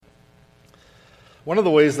One of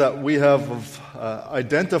the ways that we have of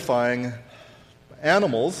identifying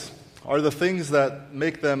animals are the things that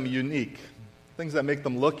make them unique, things that make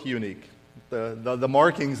them look unique, the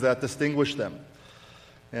markings that distinguish them.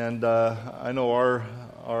 And I know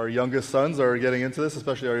our youngest sons are getting into this,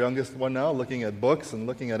 especially our youngest one now, looking at books and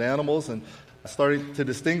looking at animals and starting to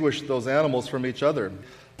distinguish those animals from each other.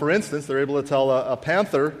 For instance, they're able to tell a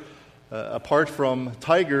panther apart from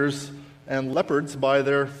tigers and leopards by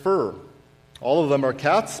their fur. All of them are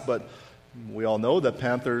cats, but we all know that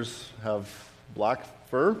panthers have black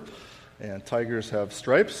fur, and tigers have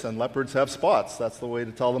stripes, and leopards have spots. That's the way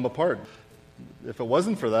to tell them apart. If it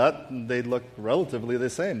wasn't for that, they'd look relatively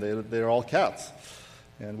the same. They're all cats.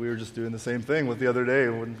 And we were just doing the same thing with the other day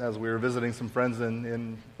as we were visiting some friends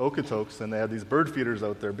in Okotoks, and they had these bird feeders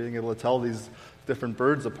out there, being able to tell these different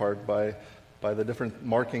birds apart by the different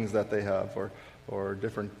markings that they have, or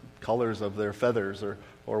different colors of their feathers, or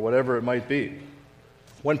whatever it might be.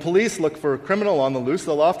 When police look for a criminal on the loose,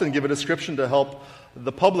 they'll often give a description to help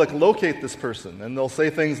the public locate this person. And they'll say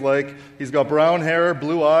things like, he's got brown hair,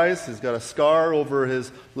 blue eyes, he's got a scar over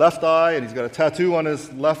his left eye, and he's got a tattoo on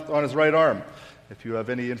his right arm. If you have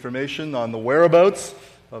any information on the whereabouts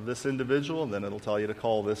of this individual, then it'll tell you to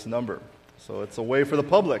call this number. So it's a way for the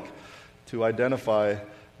public to identify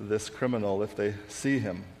this criminal if they see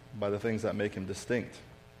him by the things that make him distinct.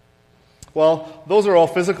 Well, those are all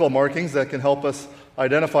physical markings that can help us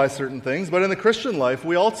identify certain things, but in the Christian life,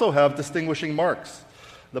 we also have distinguishing marks.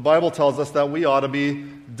 The Bible tells us that we ought to be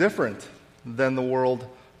different than the world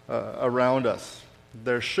around us.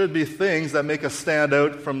 There should be things that make us stand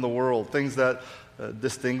out from the world, things that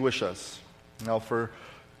distinguish us. Now, for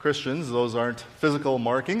Christians, those aren't physical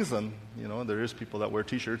markings, and there is people that wear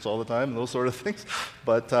t-shirts all the time and those sort of things,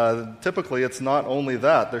 but typically it's not only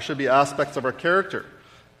that. There should be aspects of our character,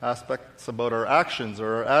 aspects about our actions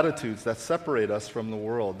or our attitudes that separate us from the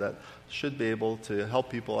world, that should be able to help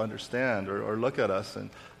people understand or look at us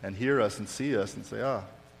and hear us and see us and say,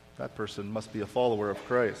 that person must be a follower of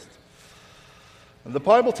Christ. And the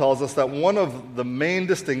Bible tells us that one of the main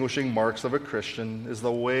distinguishing marks of a Christian is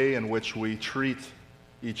the way in which we treat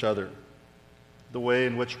each other, the way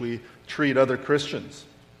in which we treat other Christians.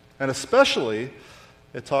 And especially,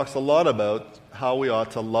 it talks a lot about how we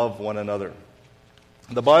ought to love one another.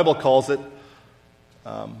 The Bible calls it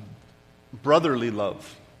brotherly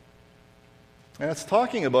love. And it's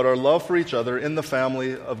talking about our love for each other in the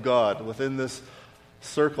family of God, within this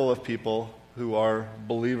circle of people who are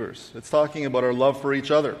believers. It's talking about our love for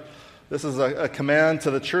each other. This is a command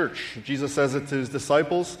to the church. Jesus says it to his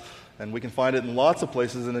disciples, and we can find it in lots of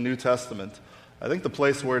places in the New Testament. I think the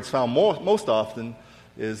place where it's found most often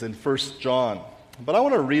is in 1 John. But I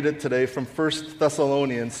want to read it today from 1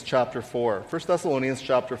 Thessalonians chapter 4. 1 Thessalonians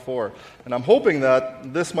chapter 4. And I'm hoping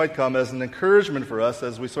that this might come as an encouragement for us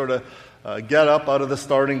as we sort of get up out of the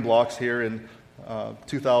starting blocks here in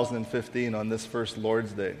 2015 on this first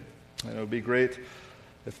Lord's Day. And it would be great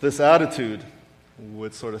if this attitude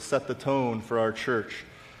would sort of set the tone for our church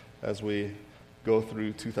as we go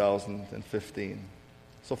through 2015.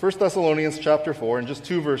 So 1 Thessalonians chapter 4, and just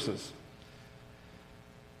two verses.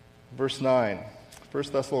 Verse 9. 1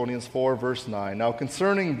 Thessalonians 4, verse 9. Now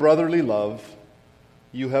concerning brotherly love,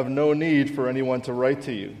 you have no need for anyone to write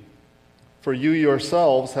to you, for you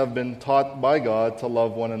yourselves have been taught by God to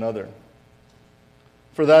love one another.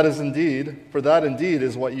 For that indeed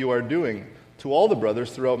is what you are doing to all the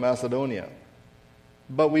brothers throughout Macedonia.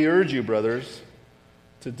 But we urge you, brothers,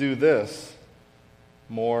 to do this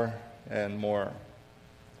more and more.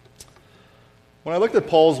 When I looked at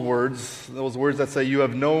Paul's words, those words that say you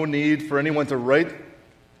have no need for anyone to write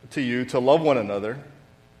to you to love one another,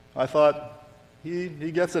 I thought he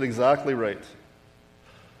gets it exactly right.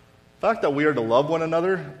 The fact that we are to love one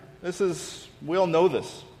another, we all know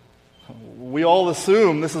this. We all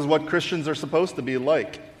assume this is what Christians are supposed to be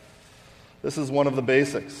like. This is one of the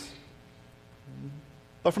basics.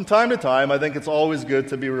 But from time to time, I think it's always good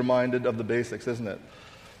to be reminded of the basics, isn't it?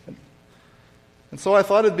 And so I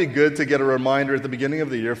thought it'd be good to get a reminder at the beginning of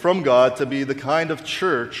the year from God to be the kind of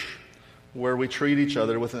church where we treat each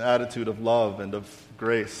other with an attitude of love and of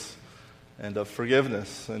grace and of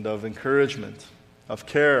forgiveness and of encouragement, of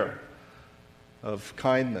care, of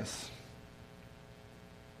kindness.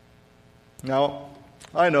 Now,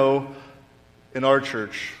 I know in our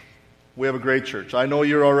church, we have a great church. I know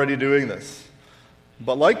you're already doing this.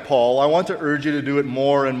 But like Paul, I want to urge you to do it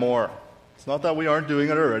more and more. It's not that we aren't doing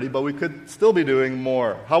it already, but we could still be doing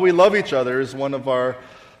more. How we love each other is one of our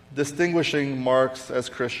distinguishing marks as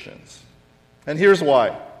Christians. And here's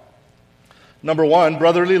why. Number one,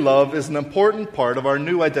 brotherly love is an important part of our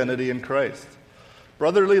new identity in Christ.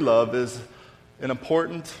 Brotherly love is an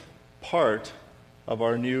important part of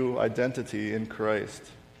our new identity in Christ.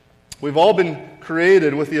 We've all been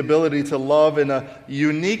created with the ability to love in a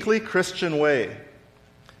uniquely Christian way,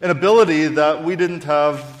 an ability that we didn't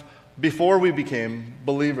have before we became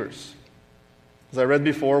believers. As I read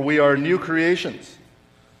before, we are new creations.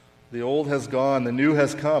 The old has gone, the new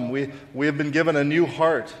has come. We have been given a new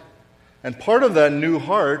heart. And part of that new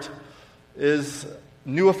heart is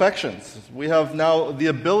new affections. We have now the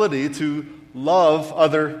ability to love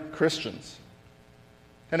other Christians.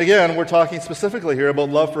 And again, we're talking specifically here about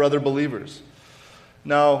love for other believers.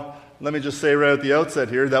 Now, let me just say right at the outset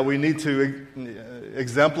here that we need to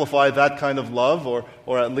exemplify that kind of love,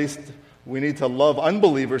 or at least we need to love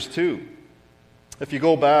unbelievers too. If you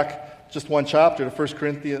go back just one chapter to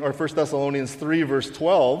 1 Thessalonians 3, verse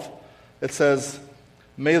 12, it says,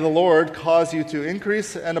 "May the Lord cause you to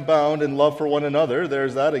increase and abound in love for one another,"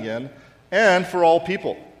 there's that again, "and for all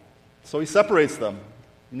people." So he separates them.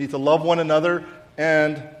 You need to love one another,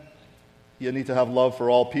 and you need to have love for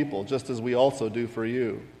all people, just as we also do for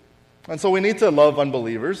you. And so we need to love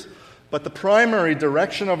unbelievers, but the primary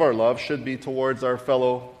direction of our love should be towards our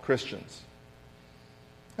fellow Christians.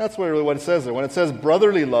 That's really what it says there. When it says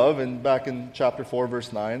brotherly love, and back in chapter 4,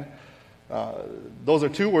 verse 9, those are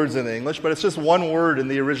two words in English, but it's just one word in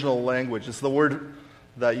the original language. It's the word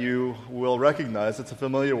that you will recognize. It's a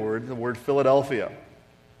familiar word, the word Philadelphia.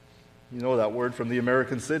 You know that word from the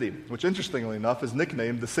American city, which interestingly enough is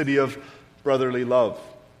nicknamed the city of brotherly love.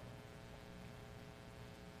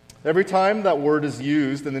 Every time that word is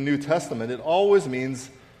used in the New Testament, it always means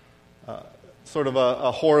sort of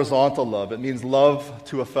a horizontal love. It means love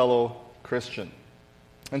to a fellow Christian.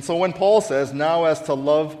 And so when Paul says, "Now as to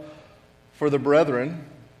love for the brethren,"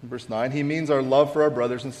 in verse 9, he means our love for our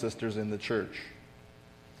brothers and sisters in the church.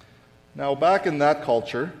 Now, back in that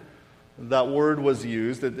culture, that word was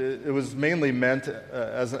used. It was mainly meant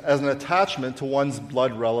as an attachment to one's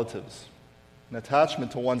blood relatives. An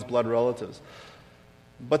attachment to one's blood relatives.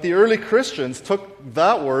 But the early Christians took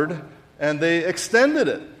that word and they extended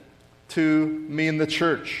it to mean the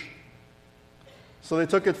church. So they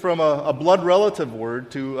took it from a blood relative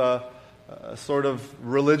word to a sort of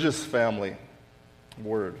religious family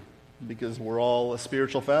word, because we're all a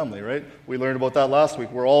spiritual family, right? We learned about that last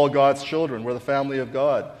week. We're all God's children. We're the family of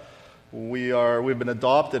God. We've been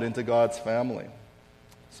adopted into God's family.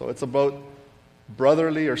 So it's about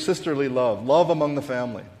brotherly or sisterly love among the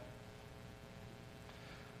family.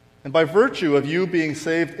 And by virtue of you being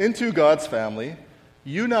saved into God's family,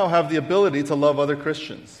 you now have the ability to love other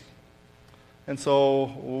Christians. And so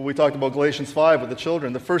we talked about Galatians 5 with the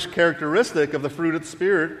children. The first characteristic of the fruit of the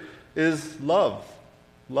Spirit is love.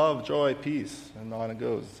 Love, joy, peace, and on it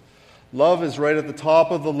goes. Love is right at the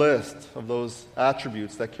top of the list of those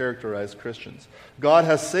attributes that characterize Christians. God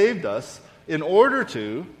has saved us in order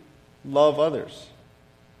to love others.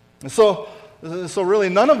 And so really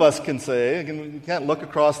none of us can say, you can't look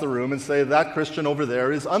across the room and say that Christian over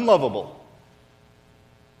there is unlovable.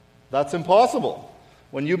 That's impossible.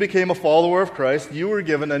 When you became a follower of Christ, you were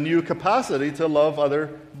given a new capacity to love other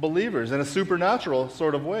believers in a supernatural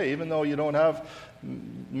sort of way, even though you don't have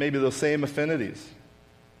maybe those same affinities.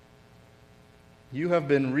 You have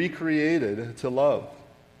been recreated to love.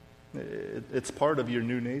 It's part of your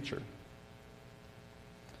new nature.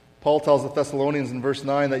 Paul tells the Thessalonians in verse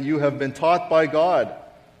 9 that you have been taught by God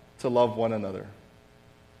to love one another.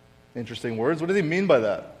 Interesting words. What does he mean by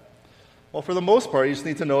that? Well, for the most part, you just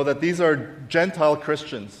need to know that these are Gentile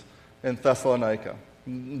Christians in Thessalonica.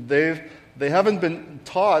 They haven't been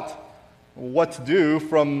taught what to do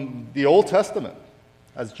from the Old Testament,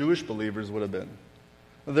 as Jewish believers would have been.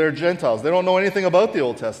 They're Gentiles. They don't know anything about the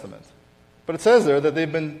Old Testament. But it says there that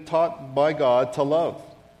they've been taught by God to love.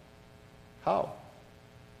 How?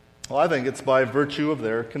 Well, I think it's by virtue of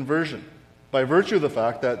their conversion, by virtue of the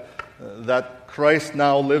fact that Christ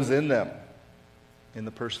now lives in them, in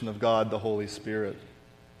the person of God, the Holy Spirit.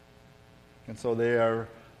 And so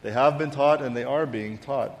they have been taught and they are being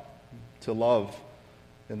taught to love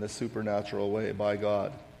in the supernatural way by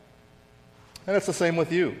God. And it's the same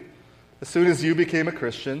with you. As soon as you became a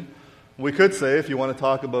Christian, we could say, if you want to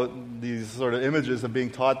talk about these sort of images of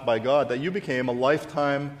being taught by God, that you became a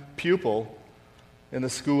lifetime pupil in the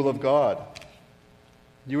school of God.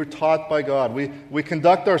 You were taught by God. We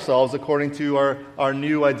conduct ourselves according to our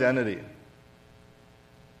new identity.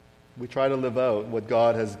 We try to live out what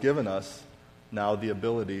God has given us now the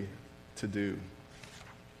ability to do.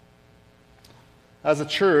 As a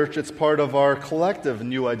church, it's part of our collective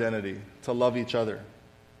new identity to love each other.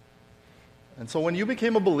 And so when you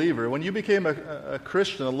became a believer, when you became a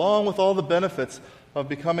Christian, along with all the benefits of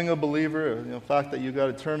becoming a believer, the fact that you got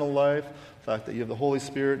eternal life, the fact that you have the Holy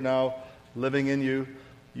Spirit now living in you,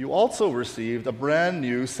 you also received a brand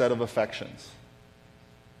new set of affections.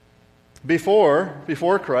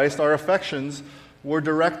 Before Christ, our affections were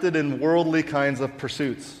directed in worldly kinds of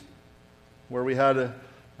pursuits, where we had,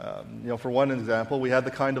 for one example, we had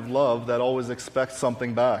the kind of love that always expects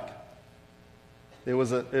something back. It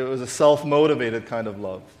was a self-motivated kind of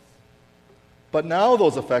love. But now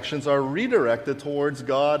those affections are redirected towards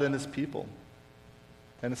God and His people.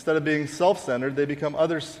 And instead of being self-centered, they become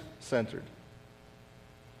others-centered.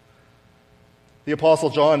 The Apostle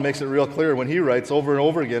John makes it real clear when he writes over and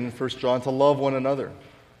over again in 1 John to love one another.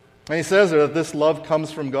 And he says there that this love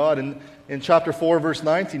comes from God. In chapter 4, verse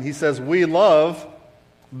 19, he says, "We love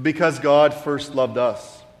because God first loved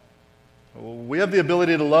us." We have the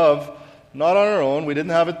ability to love not on our own. We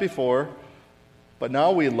didn't have it before. But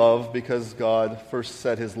now we love because God first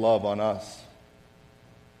set His love on us.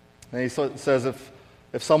 And he says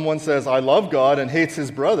if someone says, "I love God," and hates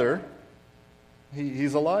his brother,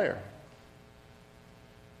 he's a liar.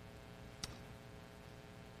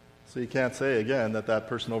 So you can't say again that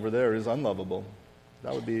person over there is unlovable.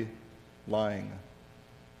 That would be lying.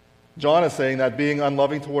 John is saying that being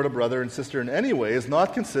unloving toward a brother and sister in any way is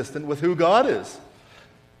not consistent with who God is,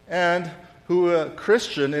 and who a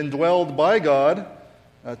Christian indwelled by God,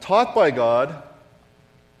 taught by God,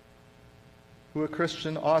 who a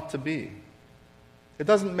Christian ought to be. It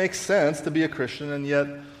doesn't make sense to be a Christian and yet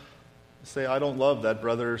say, "I don't love that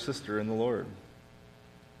brother or sister in the Lord."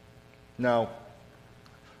 Now,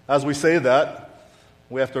 as we say that,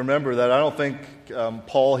 we have to remember that I don't think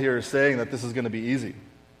Paul here is saying that this is going to be easy.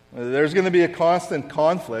 There's going to be a constant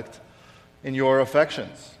conflict in your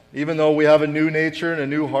affections. Even though we have a new nature and a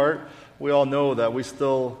new heart, we all know that we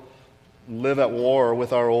still live at war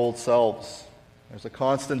with our old selves. There's a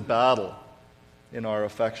constant battle in our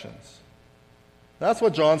affections. That's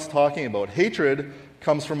what John's talking about. Hatred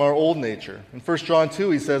comes from our old nature. In 1 John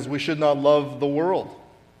 2, he says we should not love the world.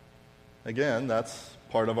 Again, that's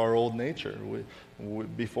part of our old nature.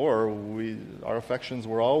 Our affections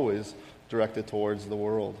were always directed towards the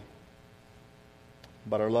world.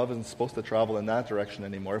 But our love isn't supposed to travel in that direction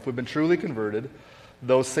anymore. If we've been truly converted,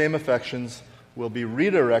 those same affections will be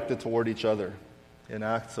redirected toward each other in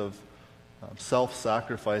acts of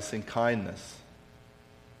self-sacrificing kindness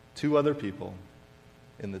to other people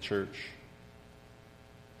in the church.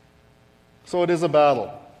 So it is a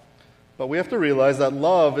battle. But we have to realize that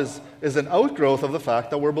love is an outgrowth of the fact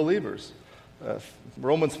that we're believers.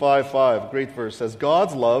 Romans 5:5, great verse, says,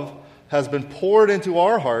 "God's love has been poured into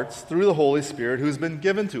our hearts through the Holy Spirit who's been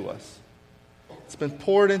given to us." It's been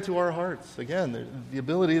poured into our hearts. Again, the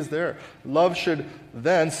ability is there. Love should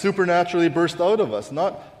then supernaturally burst out of us.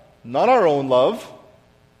 Not our own love,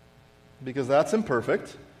 because that's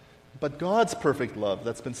imperfect, but God's perfect love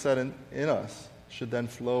that's been set in us should then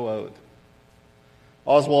flow out.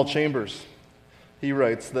 Oswald Chambers, he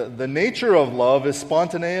writes, the nature of love is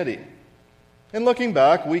spontaneity. And looking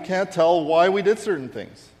back, we can't tell why we did certain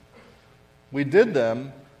things. We did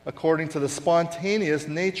them according to the spontaneous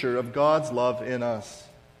nature of God's love in us.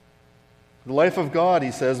 The life of God,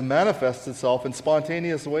 he says, manifests itself in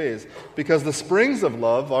spontaneous ways because the springs of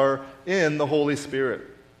love are in the Holy Spirit.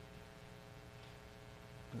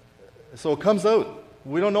 So it comes out.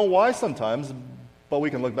 We don't know why sometimes, but we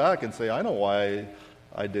can look back and say, "I know why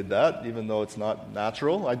I did that, even though it's not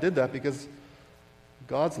natural. I did that because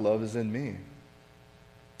God's love is in me."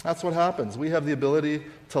 That's what happens. We have the ability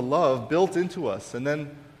to love built into us, and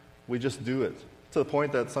then we just do it to the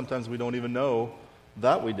point that sometimes we don't even know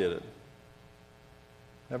that we did it.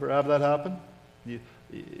 Ever have that happen?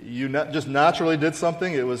 You just naturally did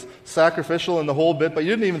something. It was sacrificial in the whole bit, but you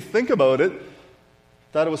didn't even think about it,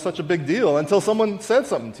 that it was such a big deal until someone said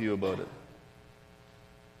something to you about it.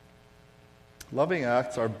 Loving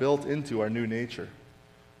acts are built into our new nature.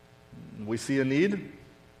 We see a need,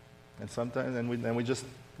 and sometimes we just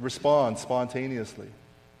respond spontaneously.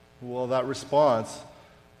 Well, that response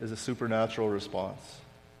is a supernatural response.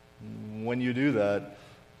 When you do that,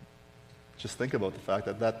 just think about the fact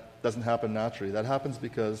that that doesn't happen naturally. That happens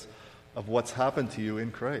because of what's happened to you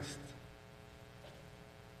in Christ.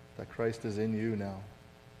 That Christ is in you now.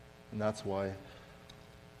 And that's why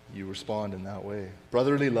you respond in that way.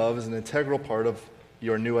 Brotherly love is an integral part of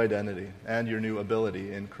your new identity and your new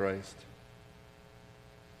ability in Christ.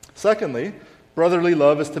 Secondly, brotherly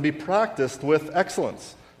love is to be practiced with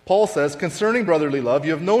excellence. Paul says, concerning brotherly love,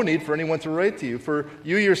 you have no need for anyone to write to you, for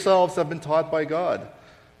you yourselves have been taught by God.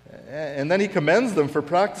 And then he commends them for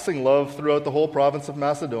practicing love throughout the whole province of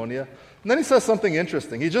Macedonia. And then he says something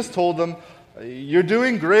interesting. He just told them you're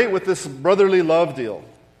doing great with this brotherly love deal.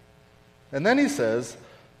 And then he says,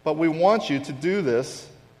 but we want you to do this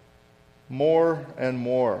more and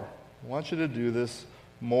more. We want you to do this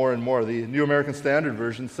more and more. The New American Standard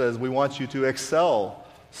Version says, we want you to excel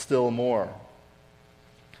still more.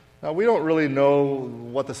 Now, we don't really know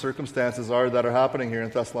what the circumstances are that are happening here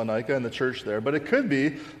in Thessalonica and the church there, but it could be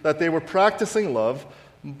that they were practicing love,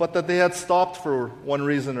 but that they had stopped for one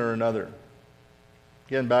reason or another.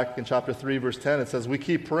 Again, back in chapter 3, verse 10, it says, we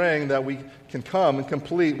keep praying that we can come and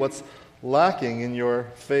complete what's lacking in your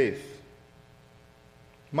faith.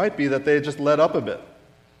 It might be that they just let up a bit.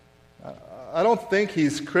 I don't think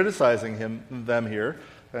he's criticizing them here.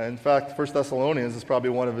 In fact, 1 Thessalonians is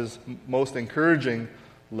probably one of his most encouraging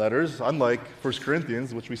letters, unlike 1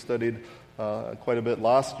 Corinthians, which we studied quite a bit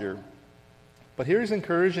last year. But here he's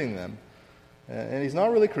encouraging them, and he's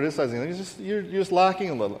not really criticizing them. You're just lacking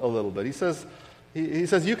a little bit. He says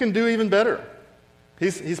you can do even better.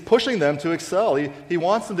 He's pushing them to excel. He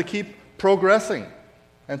wants them to keep progressing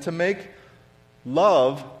and to make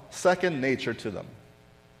love second nature to them.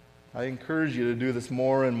 I encourage you to do this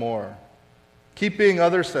more and more. Keep being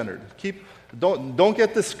other-centered. Don't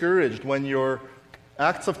get discouraged when your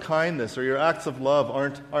acts of kindness or your acts of love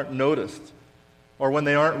aren't noticed, or when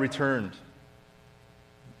they aren't returned.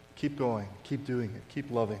 Keep going. Keep doing it. Keep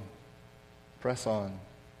loving. Press on.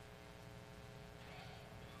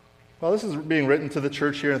 Well, this is being written to the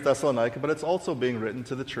church here in Thessalonica, but it's also being written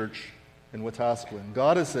to the church in Wetaskiwin.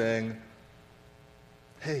 God is saying,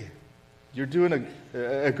 hey, you're doing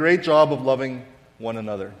a great job of loving one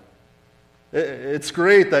another. It's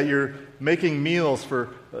great that you're making meals for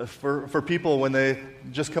people when they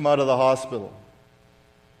just come out of the hospital.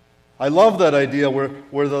 I love that idea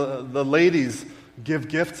where the ladies give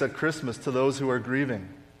gifts at Christmas to those who are grieving.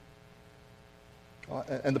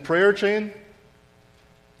 And the prayer chain,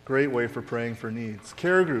 great way for praying for needs.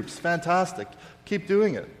 Care groups, fantastic. Keep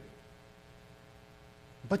doing it.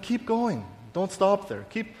 But keep going. Don't stop there.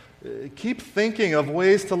 Keep thinking of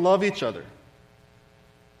ways to love each other.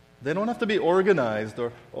 They don't have to be organized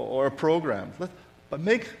or programmed. But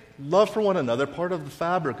make love for one another part of the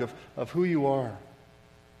fabric of who you are.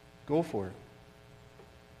 Go for it.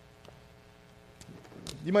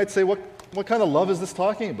 You might say, what kind of love is this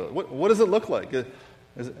talking about? What does it look like?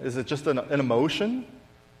 Is it just an emotion?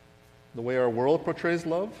 The way our world portrays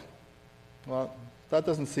love? Well, that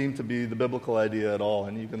doesn't seem to be the biblical idea at all.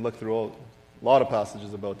 And you can look through a lot of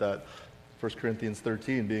passages about that. 1 Corinthians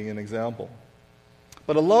 13 being an example.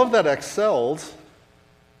 But a love that excels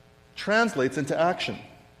translates into action.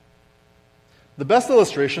 The best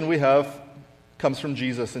illustration we have comes from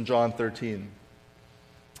Jesus in John 13.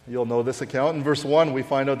 You'll know this account. In verse 1, we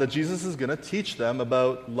find out that Jesus is going to teach them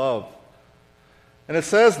about love. And it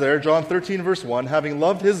says there, John 13, verse 1, having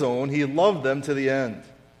loved his own, he loved them to the end.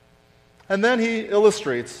 And then he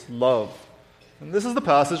illustrates love. And this is the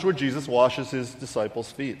passage where Jesus washes his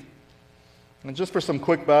disciples' feet. And just for some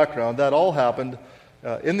quick background, that all happened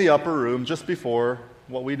in the upper room just before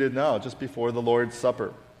what we did now, just before the Lord's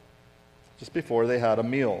Supper, just before they had a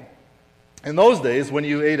meal. In those days, when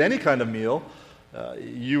you ate any kind of meal,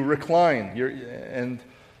 you reclined,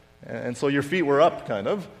 and so your feet were up, kind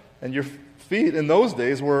of, and your feet in those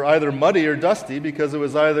days were either muddy or dusty because it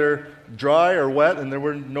was either dry or wet, and there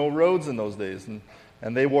were no roads in those days,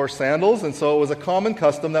 and they wore sandals, and so it was a common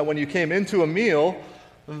custom that when you came into a meal,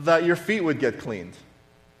 that your feet would get cleaned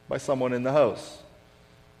by someone in the house.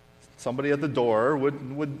 Somebody at the door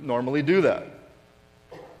would normally do that.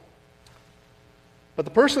 But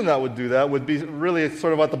the person that would do that would be really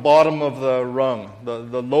sort of at the bottom of the rung.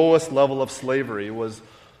 The lowest level of slavery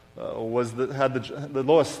the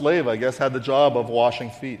lowest slave, I guess, had the job of washing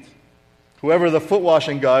feet. Whoever the foot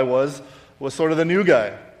washing guy was sort of the new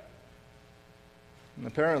guy. And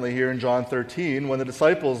apparently here in John 13, when the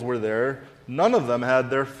disciples were there, none of them had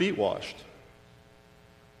their feet washed.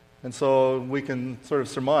 And so we can sort of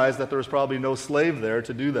surmise that there was probably no slave there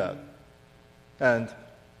to do that. And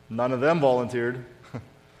none of them volunteered.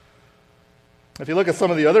 If you look at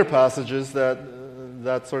some of the other passages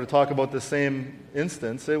that sort of talk about the same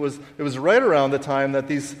instance, it was right around the time that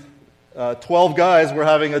these 12 guys were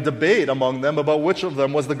having a debate among them about which of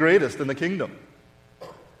them was the greatest in the kingdom.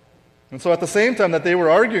 And so at the same time that they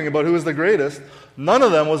were arguing about who was the greatest, none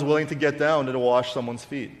of them was willing to get down to wash someone's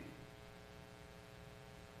feet.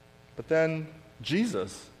 But then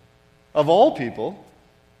Jesus, of all people,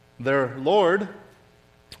 their Lord,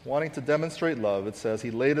 wanting to demonstrate love, it says,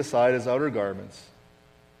 he laid aside his outer garments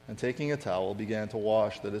and taking a towel began to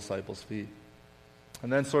wash the disciples' feet.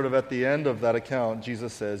 And then sort of at the end of that account,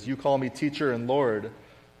 Jesus says, you call me teacher and Lord,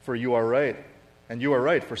 for you are right, And you are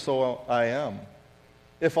right, for so I am.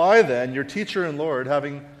 If I then, your teacher and Lord,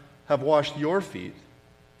 have washed your feet,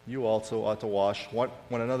 you also ought to wash one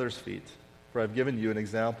another's feet. For I've given you an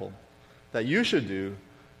example, that you should do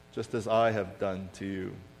just as I have done to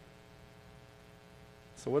you.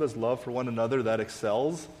 So what does love for one another that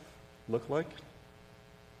excels look like?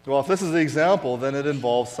 Well, if this is the example, then it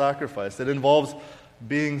involves sacrifice. It involves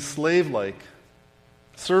being slave-like,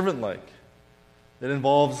 servant-like. It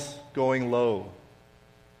involves going low.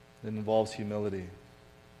 It involves humility.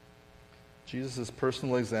 Jesus'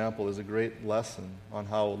 personal example is a great lesson on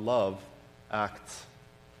how love acts.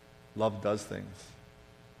 Love does things.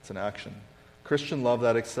 It's an action. Christian love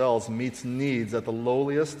that excels meets needs at the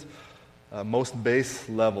lowliest, most base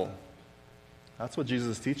level. That's what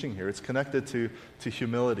Jesus is teaching here. It's connected to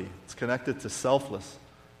humility. It's connected to selfless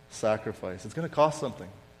sacrifice. It's going to cost something.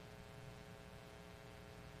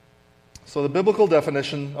 So the biblical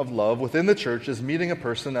definition of love within the church is meeting a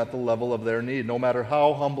person at the level of their need, no matter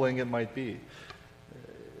how humbling it might be.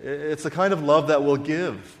 It's the kind of love that will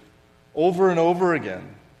give over and over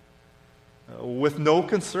again with no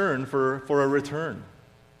concern for a return,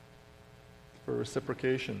 for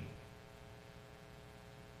reciprocation.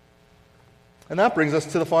 And that brings us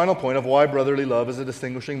to the final point of why brotherly love is a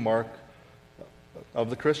distinguishing mark of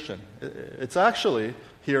the Christian. It's actually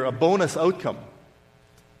here a bonus outcome,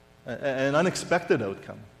 an unexpected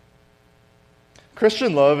outcome.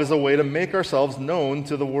 Christian love is a way to make ourselves known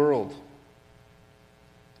to the world.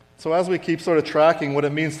 So as we keep sort of tracking what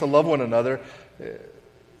it means to love one another,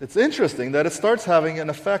 it's interesting that it starts having an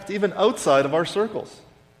effect even outside of our circles.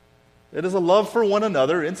 It is a love for one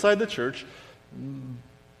another inside the church,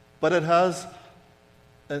 but it has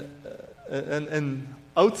an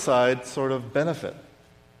outside sort of benefit.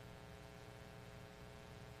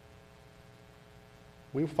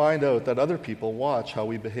 We find out that other people watch how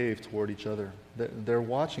we behave toward each other. They're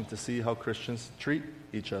watching to see how Christians treat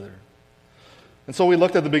each other. And so we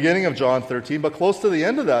looked at the beginning of John 13, but close to the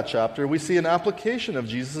end of that chapter, we see an application of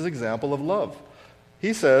Jesus' example of love.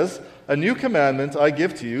 He says, "A new commandment I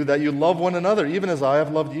give to you, that you love one another, even as I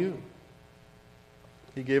have loved you."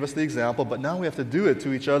 He gave us the example, but now we have to do it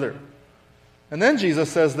to each other. And then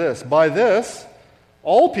Jesus says this, "By this,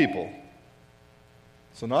 all people,"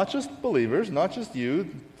 so not just believers, not just you,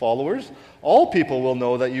 followers, "all people will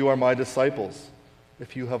know that you are my disciples,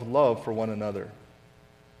 if you have love for one another."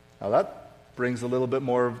 Now that brings a little bit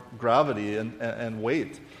more gravity and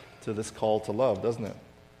weight to this call to love, doesn't it?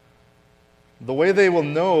 The way they will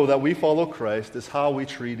know that we follow Christ is how we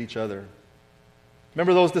treat each other.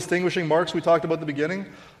 Remember those distinguishing marks we talked about at the beginning?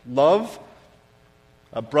 Love,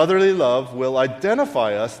 a brotherly love, will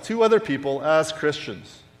identify us to other people as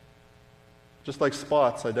Christians, just like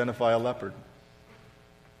spots identify a leopard.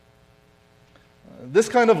 This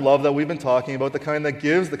kind of love that we've been talking about, the kind that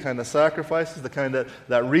gives, the kind that sacrifices, the kind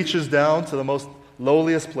that reaches down to the most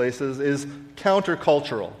lowliest places, is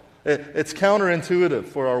countercultural. It's counterintuitive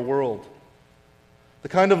for our world. The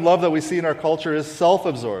kind of love that we see in our culture is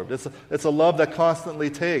self-absorbed. It's a love that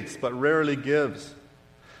constantly takes but rarely gives.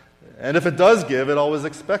 And if it does give, it always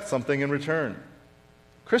expects something in return.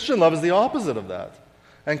 Christian love is the opposite of that.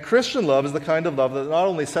 And Christian love is the kind of love that not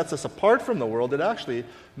only sets us apart from the world, it actually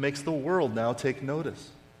makes the world now take notice.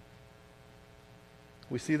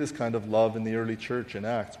 We see this kind of love in the early church in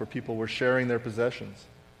Acts, where people were sharing their possessions.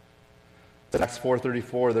 In Acts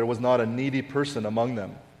 4:34, there was not a needy person among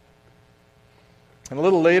them. And a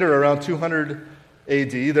little later, around 200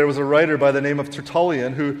 AD, there was a writer by the name of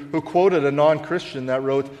Tertullian who quoted a non-Christian that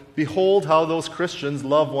wrote, "Behold how those Christians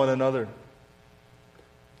love one another."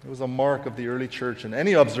 It was a mark of the early church, and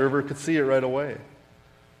any observer could see it right away.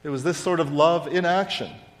 It was this sort of love in action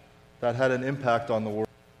that had an impact on the world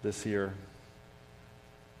this year.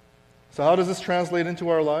 So how does this translate into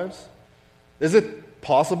our lives? Is it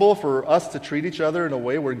possible for us to treat each other in a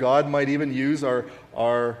way where God might even use our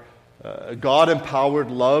God-empowered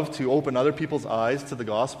love to open other people's eyes to the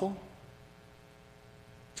gospel?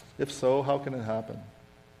 If so, how can it happen?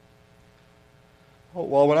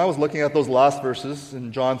 Well, when I was looking at those last verses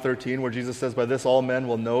in John 13, where Jesus says, "By this all men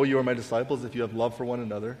will know you are my disciples if you have love for one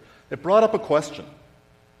another," it brought up a question.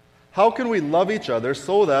 How can we love each other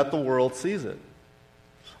so that the world sees it?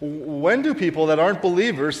 When do people that aren't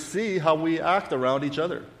believers see how we act around each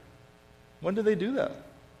other? When do they do that?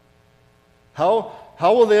 How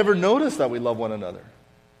will they ever notice that we love one another?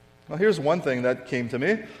 Well, here's one thing that came to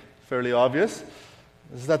me, fairly obvious,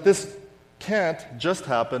 is that this can't just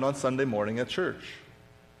happen on Sunday morning at church.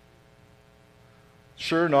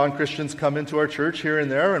 Sure, non-Christians come into our church here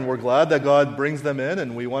and there, and we're glad that God brings them in,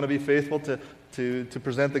 and we want to be faithful to to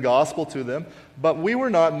present the gospel to them, but we were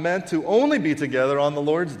not meant to only be together on the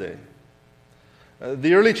Lord's Day.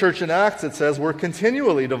 The early church in Acts, it says, were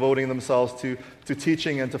continually devoting themselves to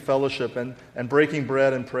teaching and to fellowship and breaking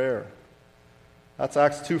bread and prayer. That's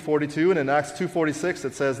Acts 2:42, and in Acts 2:46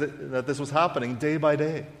 it says that this was happening day by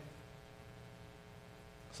day.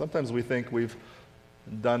 Sometimes we think we've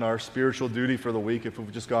done our spiritual duty for the week if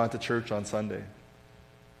we've just gone to church on Sunday.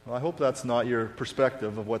 Well, I hope that's not your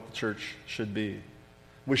perspective of what the church should be.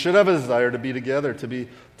 We should have a desire to be together, to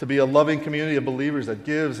be a loving community of believers that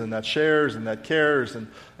gives and that shares and that cares and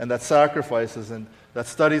that sacrifices and that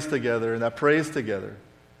studies together and that prays together.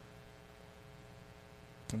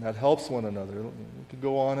 And that helps one another. We could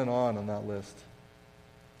go on that list.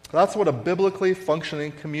 That's what a biblically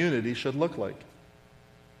functioning community should look like.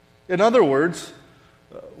 In other words,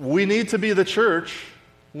 we need to be the church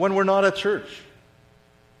when we're not at church.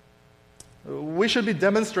 We should be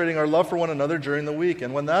demonstrating our love for one another during the week,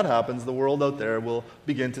 and when that happens, the world out there will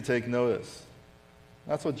begin to take notice.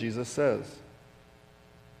 That's what Jesus says.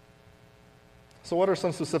 So what are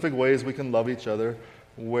some specific ways we can love each other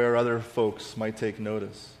where other folks might take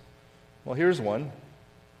notice? Well, here's one.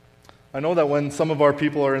 I know that when some of our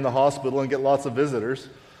people are in the hospital and get lots of visitors,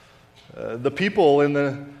 the people in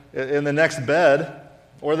the next bed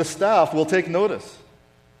or the staff will take notice.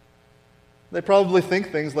 They probably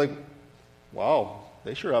think things like, wow,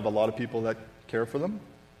 they sure have a lot of people that care for them.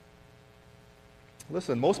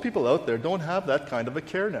 Listen, most people out there don't have that kind of a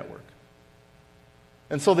care network.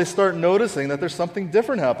 And so they start noticing that there's something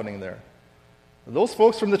different happening there. Those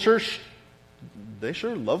folks from the church, they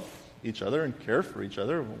sure love each other and care for each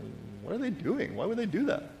other. What are they doing? Why would they do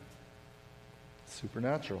that? It's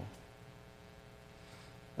supernatural.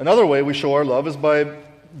 Another way we show our love is by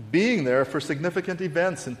being there for significant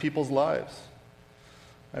events in people's lives.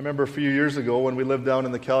 I remember a few years ago when we lived down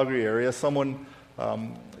in the Calgary area, someone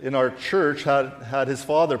in our church had his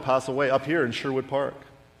father pass away up here in Sherwood Park.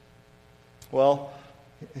 Well,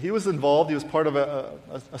 he was involved. He was part of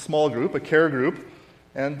a small group, a care group,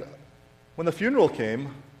 and when the funeral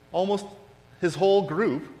came, almost his whole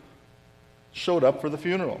group showed up for the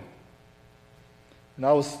funeral. And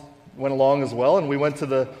I went along as well, and we went to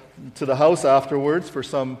the house afterwards for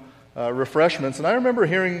some refreshments, and I remember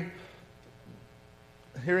hearing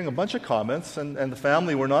a bunch of comments, and the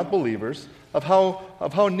family were not believers, of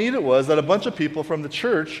how neat it was that a bunch of people from the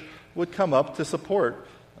church would come up to support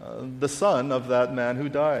the son of that man who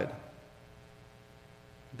died.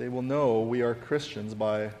 They will know we are Christians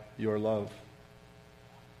by your love.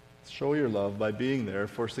 Show your love by being there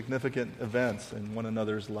for significant events in one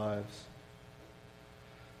another's lives.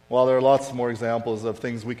 While there are lots more examples of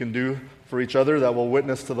things we can do for each other that will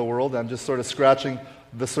witness to the world, I'm just sort of scratching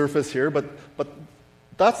the surface here, but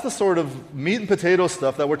that's the sort of meat and potato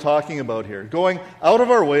stuff that we're talking about here, going out of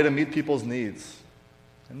our way to meet people's needs.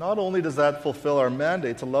 And not only does that fulfill our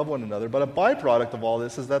mandate to love one another, but a byproduct of all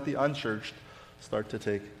this is that the unchurched start to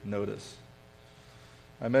take notice.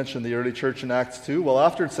 I mentioned the early church in Acts 2. Well,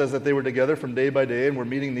 after it says that they were together from day by day and were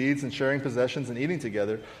meeting needs and sharing possessions and eating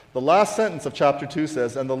together, the last sentence of chapter 2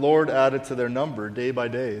 says, "And the Lord added to their number day by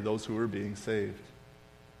day those who were being saved."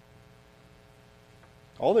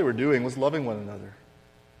 All they were doing was loving one another.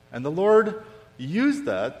 And the Lord used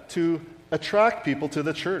that to attract people to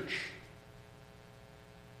the church.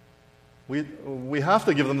 We have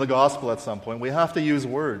to give them the gospel at some point. We have to use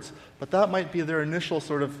words. But that might be their initial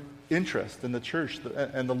sort of interest in the church,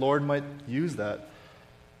 and the Lord might use that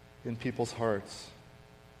in people's hearts.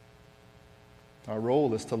 Our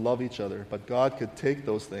role is to love each other, but God could take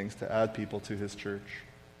those things to add people to His church.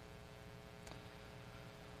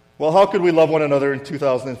 Well, how could we love one another in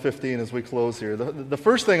 2015 as we close here? The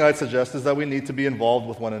first thing I'd suggest is that we need to be involved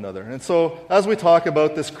with one another. And so, as we talk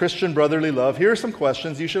about this Christian brotherly love, here are some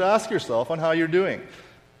questions you should ask yourself on how you're doing.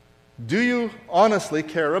 Do you honestly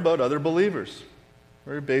care about other believers?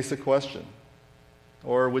 Very basic question.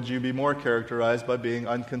 Or would you be more characterized by being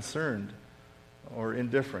unconcerned or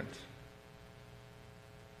indifferent?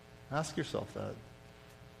 Ask yourself that.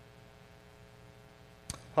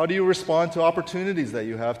 How do you respond to opportunities that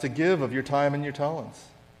you have to give of your time and your talents?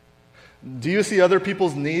 Do you see other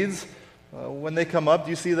people's needs when they come up?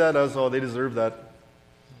 Do you see that as, oh, they deserve that?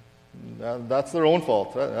 That's their own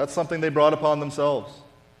fault. That's something they brought upon themselves.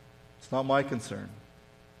 It's not my concern.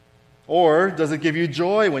 Or does it give you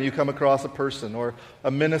joy when you come across a person or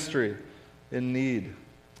a ministry in need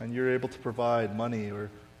and you're able to provide money or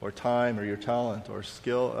time or your talent or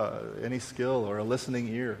skill, any skill or a listening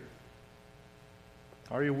ear?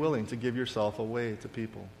 Are you willing to give yourself away to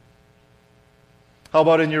people? How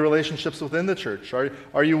about in your relationships within the church?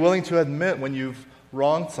 Are you willing to admit when you've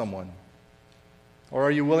wronged someone? Or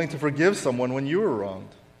are you willing to forgive someone when you were wronged?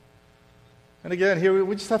 And again, here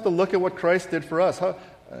we just have to look at what Christ did for us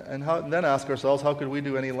and then ask ourselves, how could we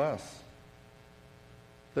do any less?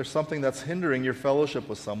 If there's something that's hindering your fellowship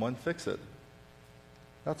with someone, fix it.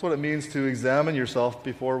 That's what it means to examine yourself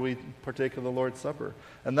before we partake of the Lord's Supper.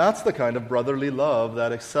 And that's the kind of brotherly love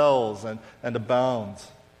that excels and abounds.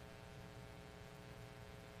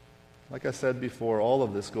 Like I said before, all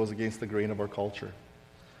of this goes against the grain of our culture.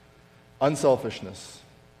 Unselfishness,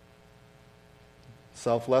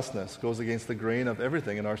 selflessness goes against the grain of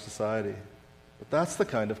everything in our society. But that's the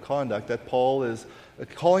kind of conduct that Paul is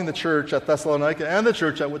calling the church at Thessalonica and the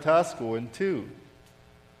church at Wetaskiwin into.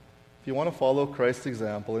 If you want to follow Christ's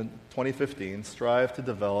example in 2015, strive to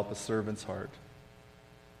develop a servant's heart.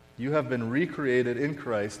 You have been recreated in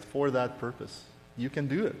Christ for that purpose. You can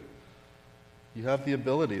do it. You have the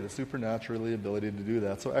ability, the supernatural ability to do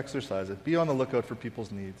that, so exercise it. Be on the lookout for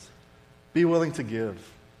people's needs. Be willing to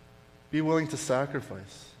give. Be willing to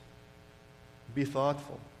sacrifice. Be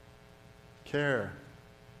thoughtful. Care.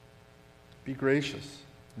 Be gracious.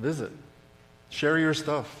 Visit. Share your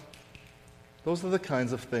stuff. Those are the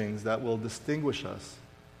kinds of things that will distinguish us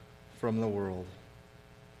from the world.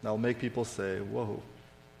 That will make people say, whoa,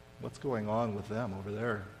 what's going on with them over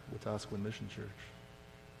there with Wetaskiwin Mission Church?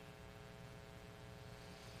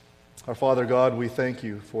 Our Father God, we thank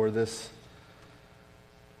you for this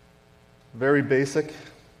very basic,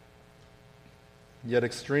 yet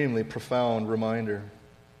extremely profound reminder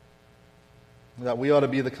that we ought to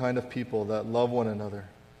be the kind of people that love one another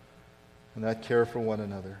and that care for one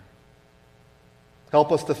another.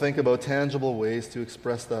 Help us to think about tangible ways to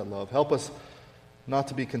express that love. Help us not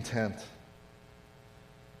to be content.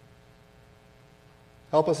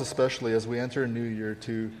 Help us especially as we enter a new year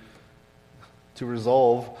to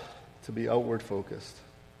resolve to be outward focused.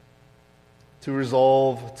 To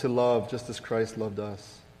resolve to love just as Christ loved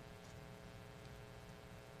us.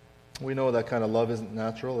 We know that kind of love isn't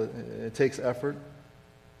natural. It takes effort.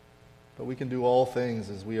 But we can do all things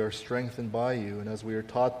as we are strengthened by you and as we are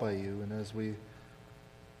taught by you and as we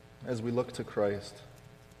look to Christ.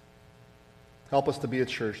 Help us to be a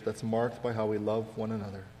church that's marked by how we love one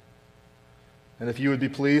another. And if you would be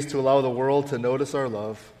pleased to allow the world to notice our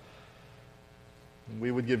love, we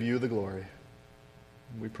would give you the glory.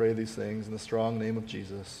 We pray these things in the strong name of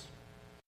Jesus.